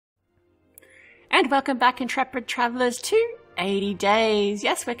And welcome back, intrepid travellers, to 80 Days.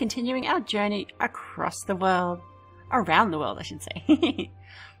 Yes, we're continuing our journey across the world. Around the world, I should say.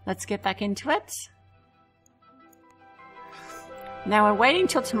 Let's get back into it. Now we're waiting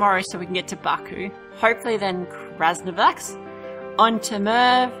till tomorrow so we can get to Baku. Hopefully then Krasnodarsk, on to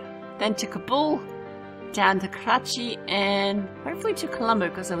Merv, then to Kabul, down to Karachi, and hopefully to Colombo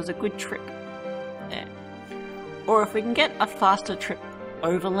because there was a good trip there. Or if we can get a faster trip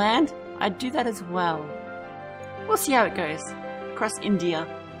overland, I'd do that as well. We'll see how it goes. Across India.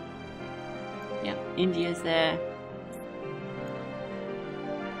 Yep, India's there.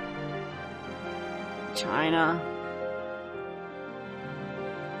 China.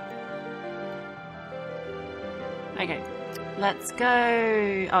 Okay, let's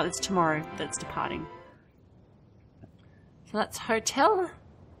go. Oh, it's tomorrow that's departing. So that's hotel.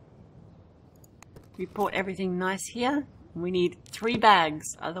 We bought everything nice here. We need 3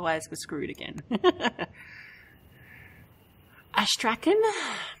 bags, otherwise we're screwed again. Astrakhan.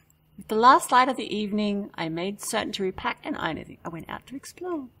 With the last light of the evening, I made certain to repack and iron everything. I went out to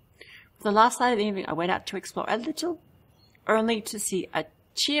explore. With the last light of the evening, I went out to explore a little, only to see a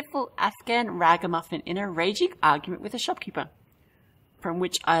cheerful Afghan ragamuffin in a raging argument with a shopkeeper, from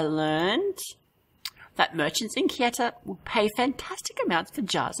which I learned that merchants in Quetta will pay fantastic amounts for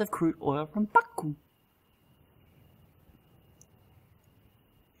jars of crude oil from Baku.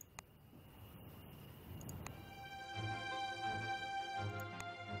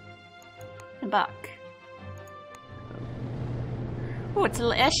 Back. Oh, it's a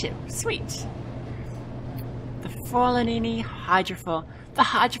little airship. Sweet. The Forlanini hydrofoil. The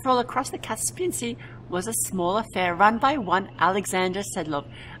hydrofoil across the Caspian Sea was a small affair run by one Alexander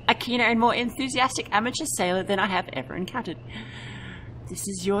Sedlov, a keener and more enthusiastic amateur sailor than I have ever encountered. "This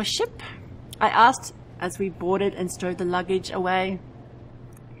is your ship?" I asked as we boarded and stowed the luggage away.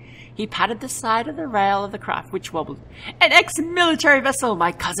 He patted the side of the rail of the craft, which wobbled. "An ex-military vessel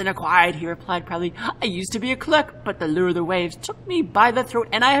my cousin acquired," he replied proudly. "I used to be a clerk, but the lure of the waves took me by the throat,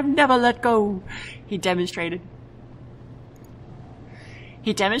 and I have never let go." He demonstrated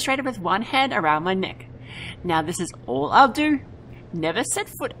with one hand around my neck. "Now this is all I'll do. Never set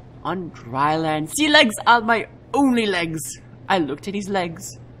foot on dry land. Sea legs are my only legs." I looked at his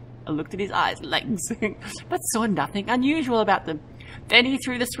legs. I looked at his eyes, legs, but saw nothing unusual about them. Then he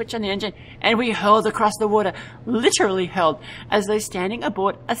threw the switch on the engine, and we hurled across the water, literally hurled, as though standing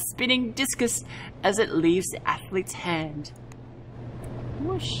aboard a spinning discus as it leaves the athlete's hand.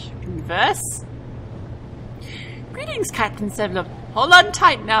 Whoosh. Converse. "Greetings, Captain Sevlov. Hold on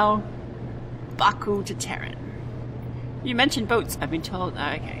tight now." Baku to Terran. "You mentioned boats, I've been told."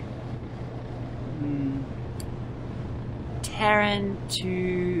 Oh, okay. Terran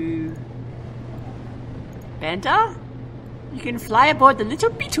to Bandar? You can fly aboard the little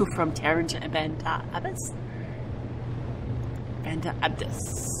Beetle from Terran to Bandar Abbas. Bandar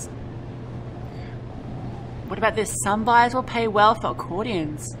Abbas. What about this? Some buyers will pay well for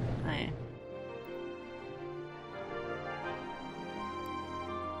accordions. Oh, yeah.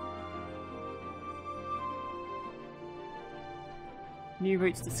 New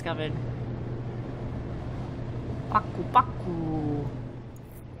routes discovered. Baku Baku.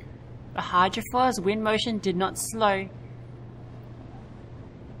 The hydrofoil's wind motion did not slow.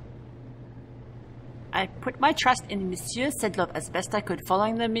 I put my trust in Monsieur Sedlov as best I could,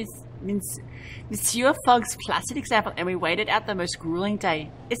 following the Monsieur Fogg's placid example, and we waited out the most grueling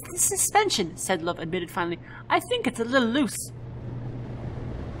day. "It's the suspension," Sedlov admitted finally. "I think it's a little loose."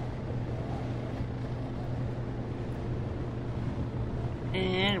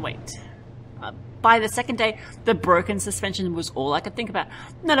 And wait. By the second day, the broken suspension was all I could think about.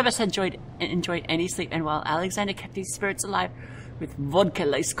 None of us had enjoyed any sleep, and while Alexander kept his spirits alive with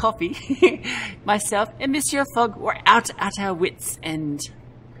vodka-laced coffee, myself and Monsieur Fogg were out at our wits' end.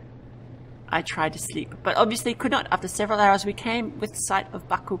 I tried to sleep, but obviously could not. After several hours, we came with sight of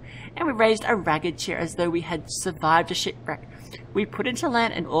Baku, and we raised a ragged cheer as though we had survived a shipwreck. We put into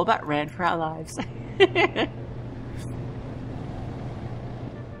land and all but ran for our lives.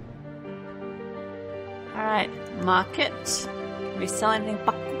 Alright, market. Can we sell anything?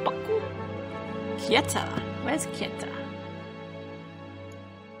 Baku Baku? Quetta. Where's Quetta?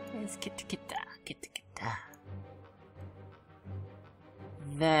 Where's Quetta? Quetta.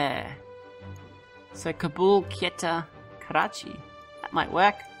 There. So Kabul, Quetta, Karachi. That might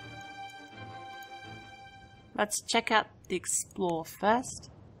work. Let's check out the Explore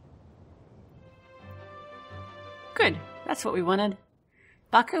first. Good. That's what we wanted.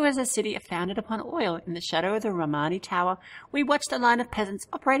 Baku is a city founded upon oil. In the shadow of the Ramani Tower, we watched a line of peasants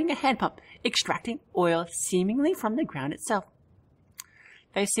operating a hand pump, extracting oil seemingly from the ground itself.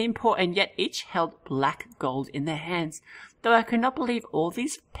 They seemed poor, and yet each held black gold in their hands, though I could not believe all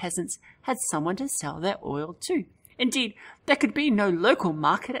these peasants had someone to sell their oil to. Indeed, there could be no local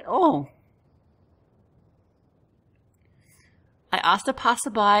market at all. I asked a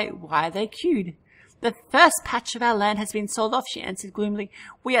passer-by why they queued. The first patch of our land has been sold off, she answered gloomily.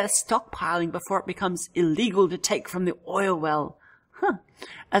 We are stockpiling before it becomes illegal to take from the oil well.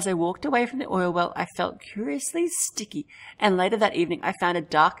 As I walked away from the oil well, I felt curiously sticky, and later that evening I found a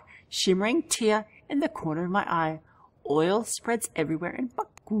dark, shimmering tear in the corner of my eye. Oil spreads everywhere in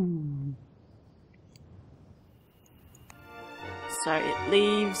Baku. So it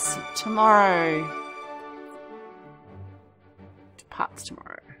leaves tomorrow. Departs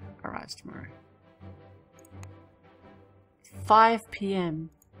tomorrow. Arrives tomorrow. 5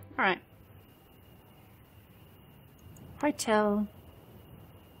 p.m. Alright. Hotel.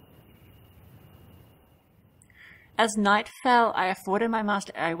 As night fell, I afforded my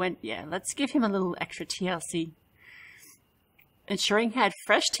master. Let's give him a little extra TLC. Ensuring he had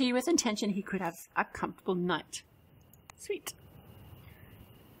fresh tea with intention he could have a comfortable night. Sweet.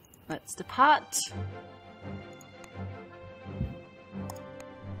 Let's depart.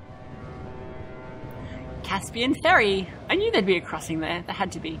 Caspian Ferry. I knew there'd be a crossing there. There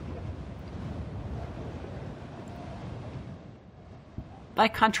had to be. By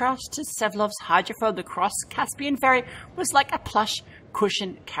contrast to Sevlov's hydrofoil, the Caspian Ferry was like a plush,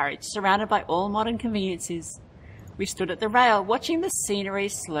 cushioned carriage surrounded by all modern conveniences. We stood at the rail, watching the scenery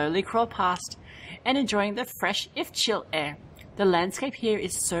slowly crawl past and enjoying the fresh, if chill, air. The landscape here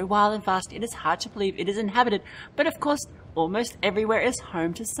is so wild and vast, it is hard to believe it is inhabited, but of course, almost everywhere is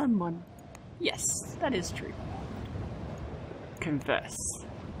home to someone. Yes, that is true. Converse.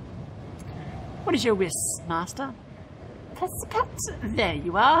 What is your wish, master? There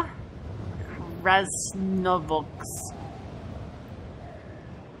you are. Krasnovox.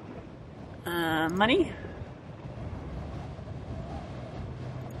 Money?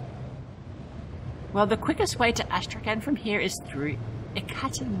 Well, the quickest way to Astrakhan from here is through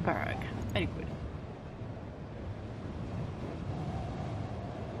Ekaterinburg. Very good.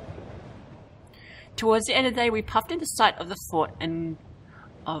 Towards the end of the day, we puffed into sight of the fort and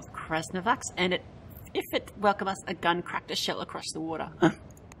of Krasnovox, and if it welcomed us, a gun cracked a shell across the water.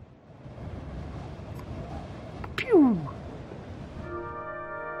 Pew!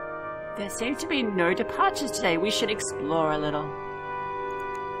 There seems to be no departures today. We should explore a little.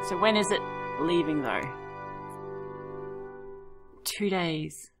 So when is it leaving, though? 2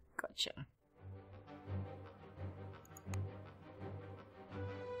 days. Gotcha.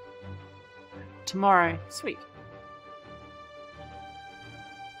 Tomorrow. Sweet.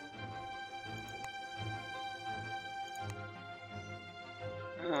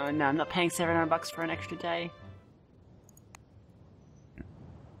 Oh, no, I'm not paying $700 for an extra day.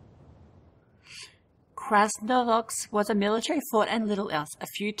 Krasnovox was a military fort and little else. A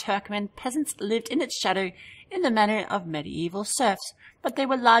few Turkmen peasants lived in its shadow in the manner of medieval serfs, but they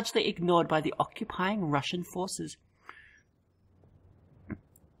were largely ignored by the occupying Russian forces.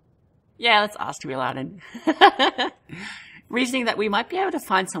 Yeah, let's ask to be allowed in. Reasoning that we might be able to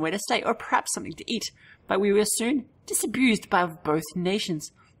find somewhere to stay or perhaps something to eat, but we were soon disabused by both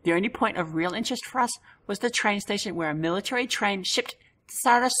nations. The only point of real interest for us was the train station where a military train shipped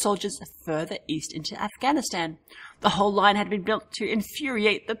Tsara soldiers further east into Afghanistan. The whole line had been built to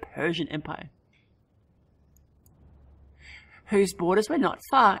infuriate the Persian Empire, whose borders were not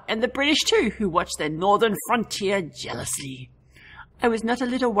far, and the British too, who watched their northern frontier jealously. I was not a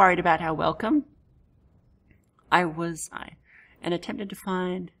little worried about our welcome. And attempted to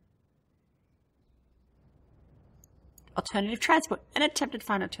find alternative transport,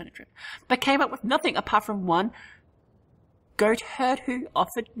 but came up with nothing apart from one goat herd who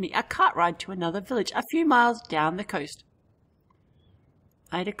offered me a cart ride to another village a few miles down the coast.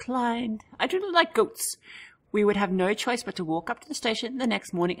 I declined. I do not like goats. We would have no choice but to walk up to the station the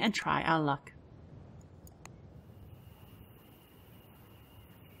next morning and try our luck.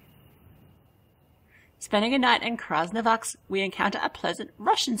 Spending a night in Krasnovox, we encounter a pleasant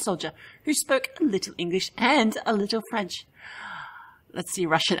Russian soldier who spoke a little English and a little French. Let's see,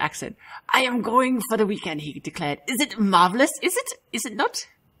 Russian accent. I am going for the weekend, he declared. Is it marvelous? Is it? Is it not?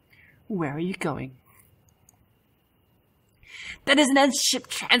 Where are you going? There is an airship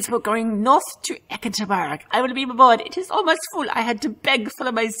transport going north to Ekaterinburg. I will be aboard. It is almost full. I had to beg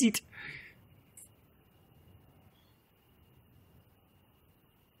for my seat.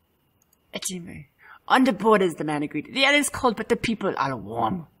 Ekaterinburg. On the borders, the man agreed. The air is cold, but the people are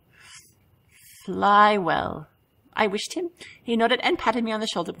warm. Fly well. I wished him. He nodded and patted me on the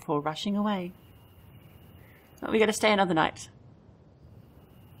shoulder before rushing away. Well, we got to stay another night.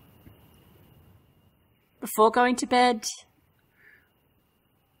 Before going to bed,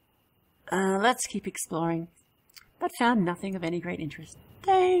 let's keep exploring, but found nothing of any great interest.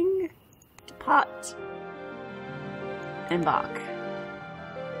 Dang! Depart. Embark.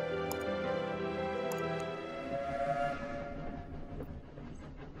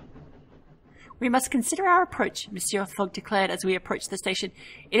 We must consider our approach, Monsieur Fogg declared as we approached the station.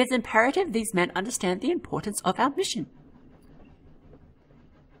 It is imperative these men understand the importance of our mission.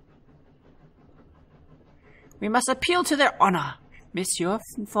 We must appeal to their honor. Monsieur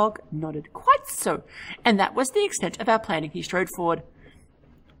Fogg nodded. Quite so. And that was the extent of our planning. He strode forward.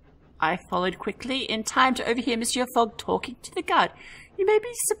 I followed quickly, in time to overhear Monsieur Fogg talking to the guard. You may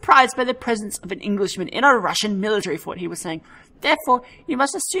be surprised by the presence of an Englishman in a Russian military fort, he was saying. Therefore, you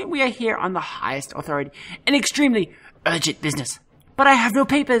must assume we are here on the highest authority. An extremely urgent business. But I have no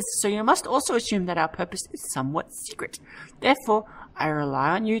papers, so you must also assume that our purpose is somewhat secret. Therefore, I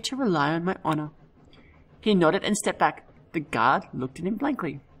rely on you to rely on my honor. He nodded and stepped back. The guard looked at him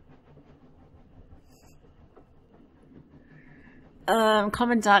blankly.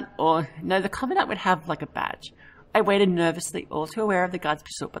 Commandant, or... No, the Commandant would have, like, a badge. I waited nervously, all too aware of the guard's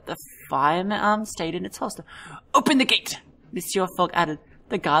pursuit, but the firearm stayed in its holster. Open the gate! Monsieur Fogg added.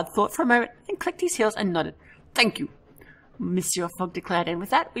 The guard thought for a moment, then clicked his heels and nodded. Thank you, Monsieur Fogg declared, and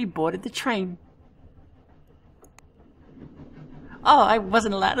with that we boarded the train. Oh, I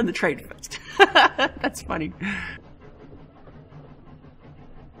wasn't allowed on the train first. That's funny.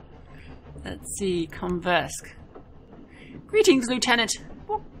 Let's see, converse. Greetings, Lieutenant.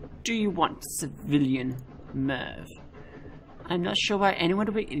 What do you want, civilian Merv? I'm not sure why anyone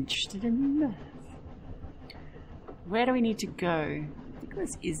would be interested in Merv. Where do we need to go? I think it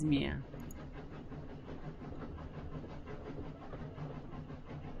was Izmir.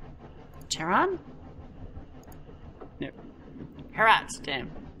 Tehran? No. Herat,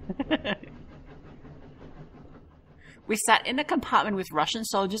 damn. We sat in a compartment with Russian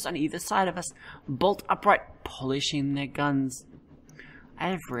soldiers on either side of us, bolt upright, polishing their guns. I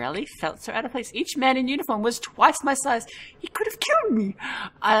have rarely felt so out of place. Each man in uniform was twice my size. He could have killed me,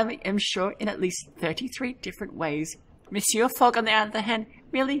 I am sure, in at least 33 different ways. Monsieur Fogg, on the other hand,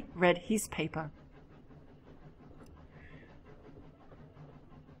 merely read his paper.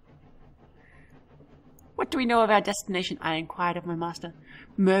 What do we know of our destination? I inquired of my master.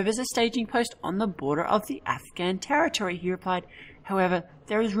 Merv is a staging post on the border of the Afghan territory, he replied. However,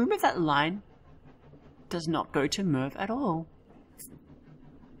 there is rumour that line does not go to Merv at all.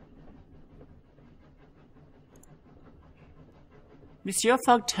 Monsieur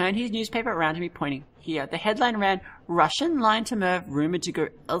Fogg turned his newspaper around to me, pointing. Here, the headline ran, Russian line to Merv, rumoured to go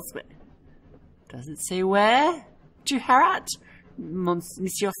elsewhere. Does it say where? To Herat,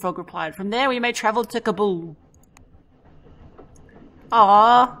 Monsieur Fogg replied. From there we may travel to Kabul.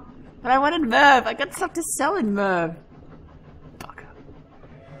 Aww, but I wanted Merv. I got stuff to sell in Merv. Bugger.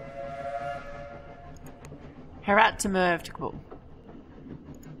 Herat to Merv to Kabul.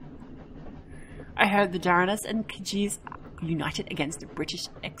 I heard the Daranas and Khajiits united against the British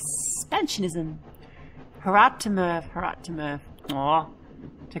expansionism. Herat to Merv, Herat to Merv. Aww.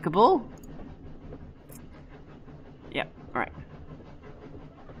 To Kabul? Yep, right.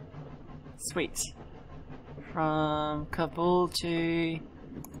 Sweet. From Kabul to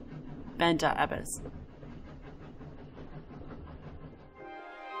Bandar Abbas.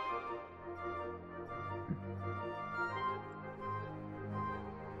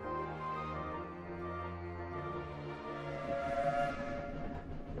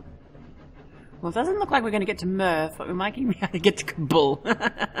 Well, it doesn't look like we're going to get to Merv, but we might be able to get to Kabul.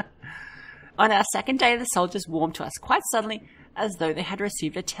 On our second day, the soldiers warmed to us quite suddenly, as though they had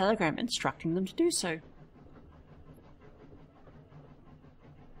received a telegram instructing them to do so.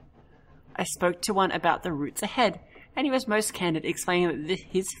 I spoke to one about the routes ahead, and he was most candid, explaining that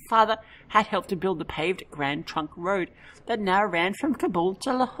his father had helped to build the paved Grand Trunk Road that now ran from Kabul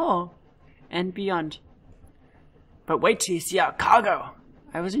to Lahore and beyond. But wait till you see our cargo!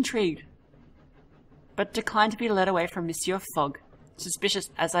 I was intrigued, but declined to be led away from Monsieur Fogg. Suspicious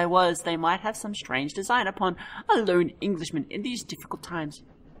as I was, they might have some strange design upon a lone Englishman in these difficult times.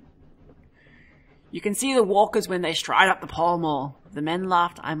 You can see the walkers when they stride up the Pall Mall. The men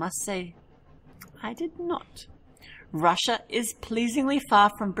laughed, I must say. I did not. Russia is pleasingly far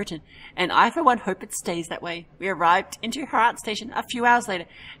from Britain, and I for one hope it stays that way. We arrived into Herat station a few hours later,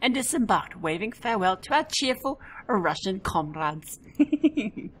 and disembarked, waving farewell to our cheerful Russian comrades.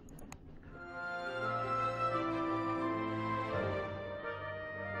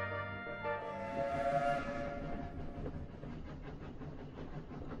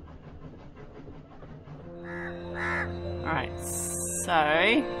 Alright,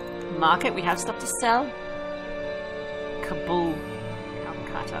 so, market, we have stuff to sell. Kabul,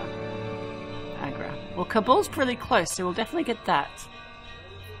 Calcutta, Agra. Well, Kabul's pretty close, so we'll definitely get that.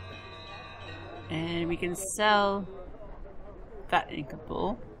 And we can sell that in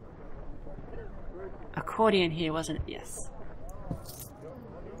Kabul. Accordion here, wasn't it? Yes.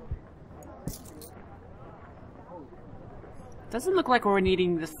 Doesn't look like we're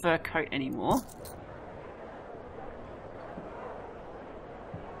needing the fur coat anymore.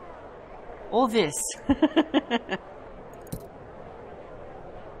 Or this.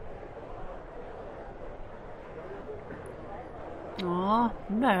 Aw,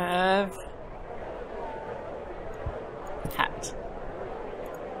 Merv. Hat.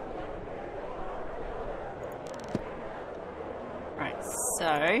 Right,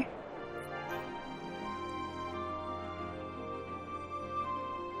 so...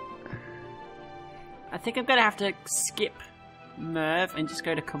 I think I'm gonna have to skip Merv and just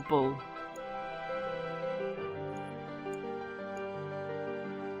go to Kabul.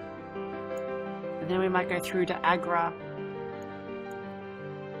 And then we might go through to Agra.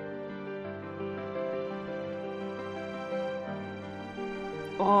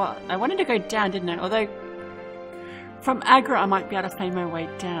 Or I wanted to go down, didn't I? Although from Agra I might be able to find my way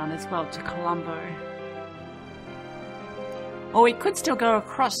down as well to Colombo. Or we could still go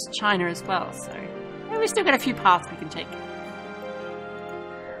across China as well, so we've still got a few paths we can take.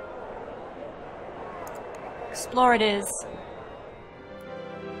 Explore it is.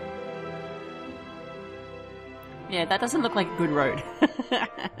 Yeah, that doesn't look like a good road.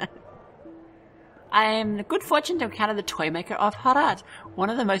 I am the good fortune to encounter the toy maker of Herat, one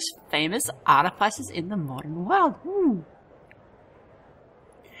of the most famous artificers in the modern world. Ooh.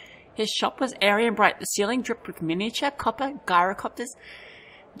 His shop was airy and bright, the ceiling dripped with miniature copper gyrocopters,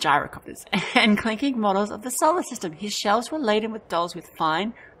 and clinking models of the solar system. His shelves were laden with dolls with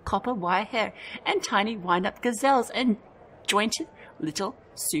fine copper wire hair, and tiny wind-up gazelles, and jointed little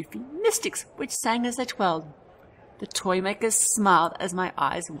Sufi mystics, which sang as they twirled. The toy maker smiled as my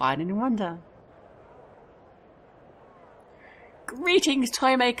eyes widened in wonder. Greetings,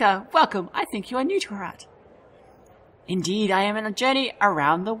 toy maker. Welcome. I think you are new to Herat. Indeed, I am on a journey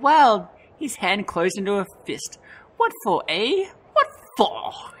around the world. His hand closed into a fist. What for, eh? What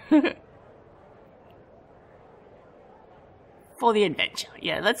for? For the adventure.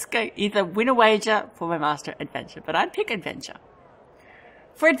 Yeah, let's go either win a wager for my master adventure, but I'd pick adventure.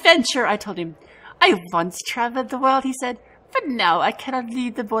 For adventure, I told him. I once traveled the world, he said, but now I cannot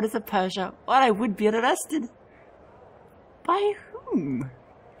leave the borders of Persia, or I would be arrested. By whom?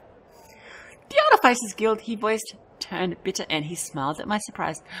 The Artificers Guild, he voiced, turned bitter, and he smiled at my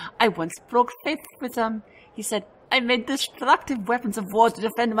surprise. I once broke faith with them, he said. I made destructive weapons of war to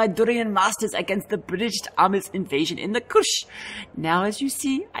defend my Durian masters against the British army's invasion in the Kush. Now, as you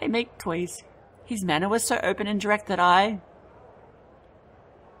see, I make toys. His manner was so open and direct that I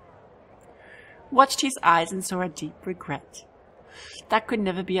watched his eyes and saw a deep regret. That could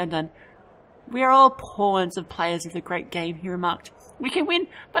never be undone. We are all pawns of players of the great game, he remarked. We can win,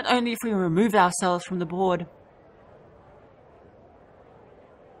 but only if we remove ourselves from the board.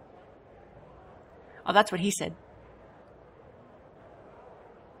 Oh, that's what he said.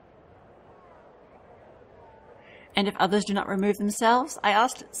 And if others do not remove themselves? I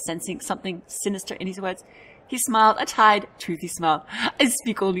asked, sensing something sinister in his words. He smiled, a tired, toothy smile. I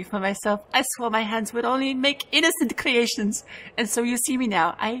speak only for myself. I swore my hands would only make innocent creations. And so you see me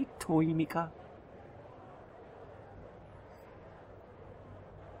now, I toy maker.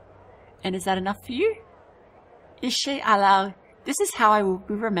 And is that enough for you? Ishe Allah, this is how I will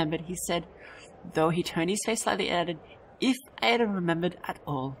be remembered, he said. Though he turned his face slightly and added, if I had remembered at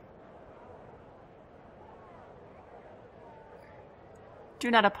all. Do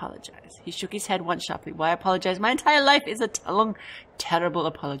not apologize. He shook his head once sharply. Why apologize? My entire life is a long, terrible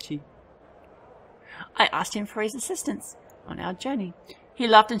apology. I asked him for his assistance on our journey. He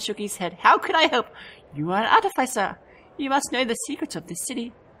laughed and shook his head. How could I help? You are an artificer. You must know the secrets of this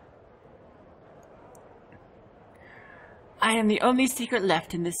city. I am the only secret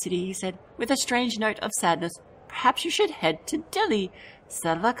left in this city, he said, with a strange note of sadness. Perhaps you should head to Delhi.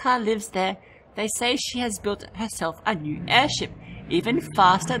 Sarvakar lives there. They say she has built herself a new airship, even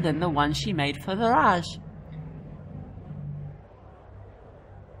faster than the one she made for the Raj.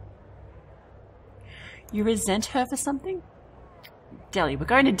 You resent her for something? Delhi. We're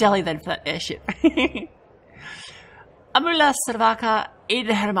going to Delhi then for that airship. Amullah Sarvakar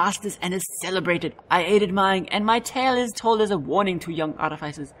aided her masters and is celebrated. I aided mine, and my tale is told as a warning to young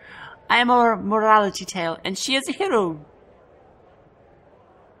artificers. I am a morality tale, and she is a hero.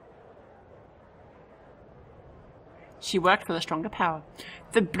 She worked for the stronger power.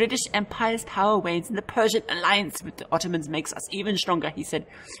 The British Empire's power wanes and the Persian alliance with the Ottomans makes us even stronger, he said,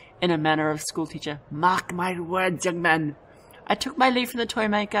 in a manner of schoolteacher. Mark my words, young man. I took my leave from the toy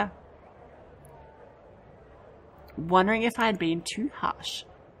maker, wondering if I had been too harsh.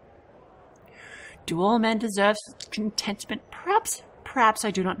 Do all men deserve contentment? Perhaps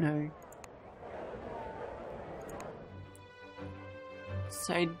I do not know.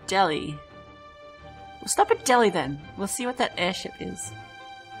 So, Delhi. We'll stop at Delhi then. We'll see what that airship is.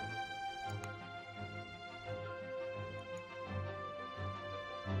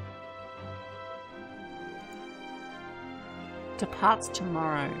 Departs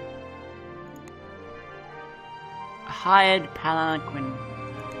tomorrow. A hired palanquin.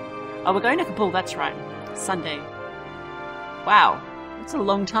 Oh, we're going to Kabul, that's right. Sunday. Wow, that's a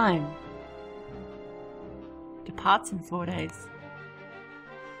long time. Departs in 4 days.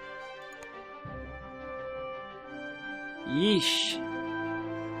 Yeesh.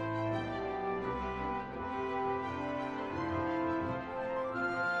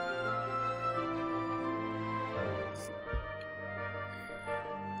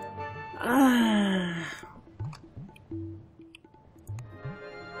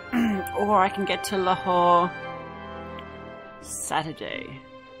 Or I can get to Lahore Saturday.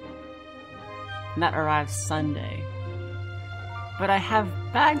 And that arrives Sunday. But I have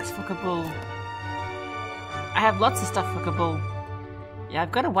bags for Kabul. I have lots of stuff for Kabul. Yeah,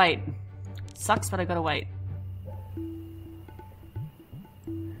 I've got to wait. Sucks, but I gotta wait.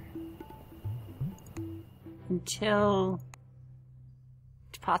 Until...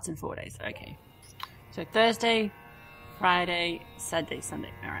 Departs in 4 days. Okay. So Thursday, Friday, Saturday,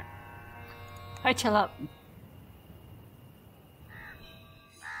 Sunday. Alright. Hotel up.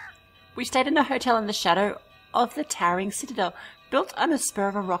 We stayed in a hotel in the shadow of the towering citadel, built on a spur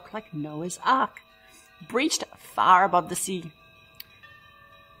of a rock like Noah's Ark, breached far above the sea.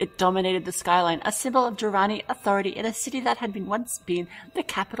 It dominated the skyline, a symbol of Durrani authority in a city that had once been the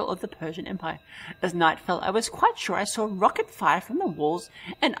capital of the Persian Empire. As night fell, I was quite sure I saw rocket fire from the walls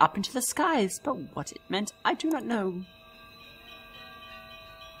and up into the skies, but what it meant, I do not know.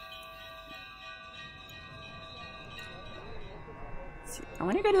 I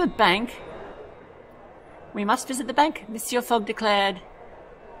want to go to the bank. We must visit the bank, Monsieur Fogg declared.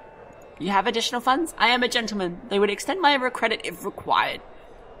 You have additional funds? I am a gentleman. They would extend my credit if required.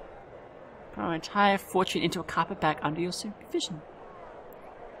 Put my entire fortune into a carpet bag under your supervision.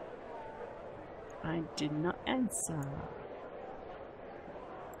 I did not answer.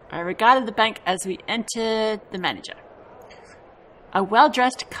 I regarded the bank as we entered the manager. A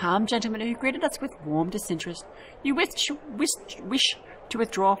well-dressed, calm gentleman who greeted us with warm disinterest. You wish to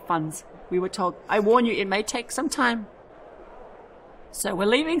withdraw funds, we were told. I warn you, it may take some time. So we're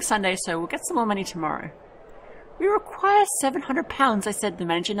leaving Sunday, so we'll get some more money tomorrow. We require £700, I said. The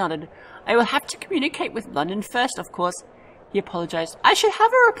manager nodded. I will have to communicate with London first, of course. He apologized. I should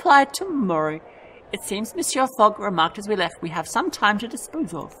have a reply tomorrow. It seems Monsieur Fogg remarked as we left, we have some time to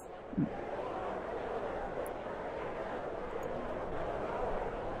dispose of.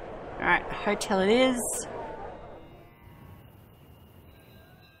 Alright, hotel it is.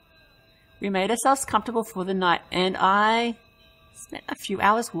 We made ourselves comfortable for the night, and I spent a few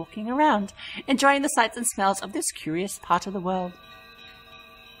hours walking around, enjoying the sights and smells of this curious part of the world.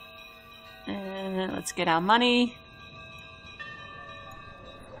 And let's get our money.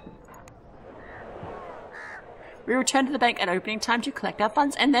 We returned to the bank at opening time to collect our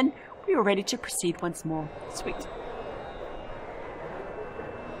funds, and then we were ready to proceed once more. Sweet.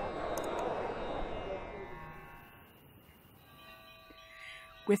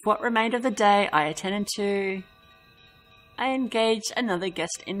 With what remained of the day I attended to, I engaged another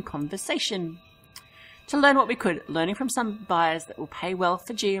guest in conversation to learn what we could, learning from some buyers that will pay well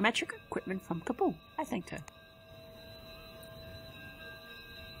for geometric equipment from Kabul. I thanked her.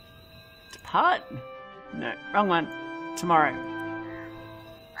 Depart? No, wrong one. Tomorrow.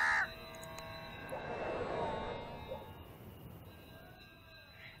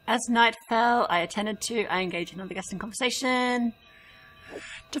 As night fell, I engaged another guest in conversation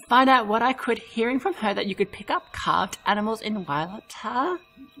to find out what I could, hearing from her that you could pick up carved animals in Waialata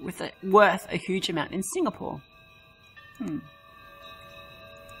worth a huge amount in Singapore.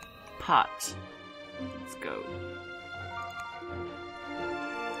 Part. Let's go.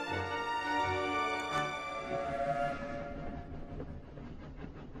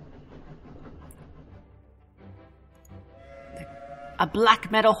 A black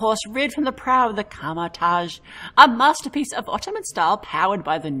metal horse reared from the prow of the Kamartaj, a masterpiece of Ottoman style powered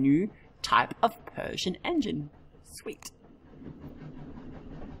by the new type of Persian engine. Sweet.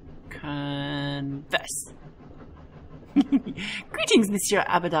 Converse. Greetings, Monsieur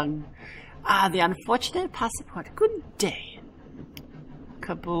Abadung. Ah, the unfortunate passport. Good day.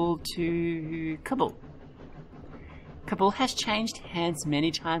 Kabul to Kabul. Kabul has changed hands many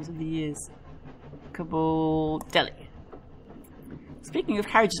times over the years. Kabul, Delhi. Speaking of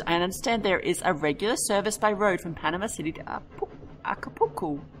carriages, I understand there is a regular service by road from Panama City to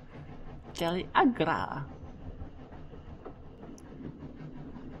Acapulco. Delhi, Agra.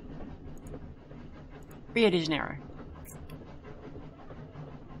 Rio de Janeiro.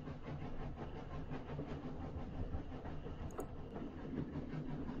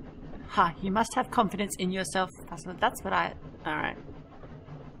 Ha, you must have confidence in yourself. That's what I... Alright.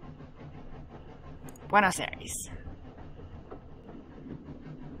 Buenos Aires.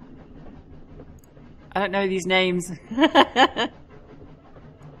 I don't know these names.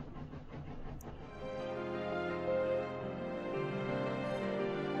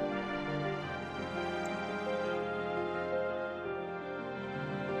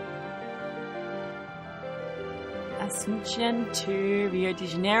 Asunción to Rio de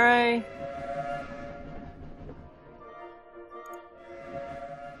Janeiro.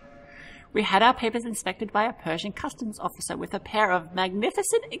 We had our papers inspected by a Persian customs officer with a pair of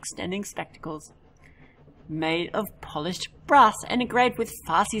magnificent extending spectacles, made of polished brass and engraved with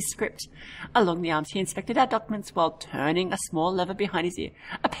Farsi script. Along the arms he inspected our documents while turning a small lever behind his ear.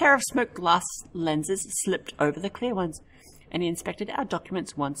 A pair of smoked glass lenses slipped over the clear ones, and he inspected our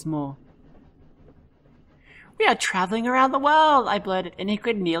documents once more. We are travelling around the world, I blurted, and he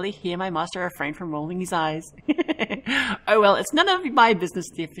could nearly hear my master refrain from rolling his eyes. Oh well, it's none of my business,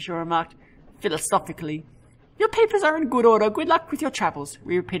 the official remarked, philosophically. Your papers are in good order. Good luck with your travels,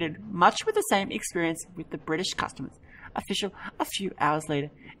 we repeated, much with the same experience with the British customs official a few hours later.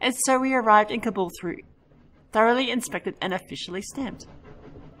 And so we arrived in Kabul thoroughly inspected and officially stamped.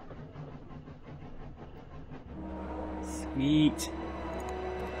 Sweet.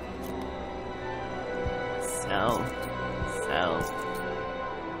 Sell.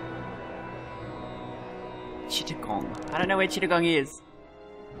 Chittagong. I don't know where Chittagong is.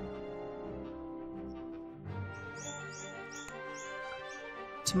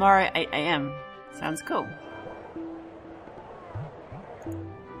 Tomorrow 8 AM. Sounds cool.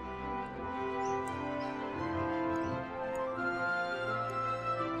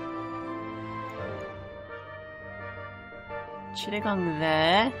 Chittagong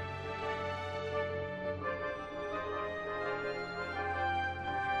there.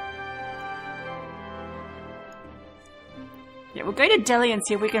 Yeah, we'll go to Delhi and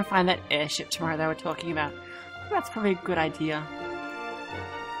see if we can find that airship tomorrow they were talking about. That's probably a good idea.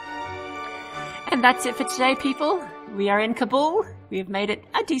 And that's it for today, people. We are in Kabul. We've made it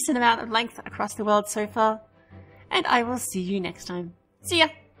a decent amount of length across the world so far. And I will see you next time. See ya!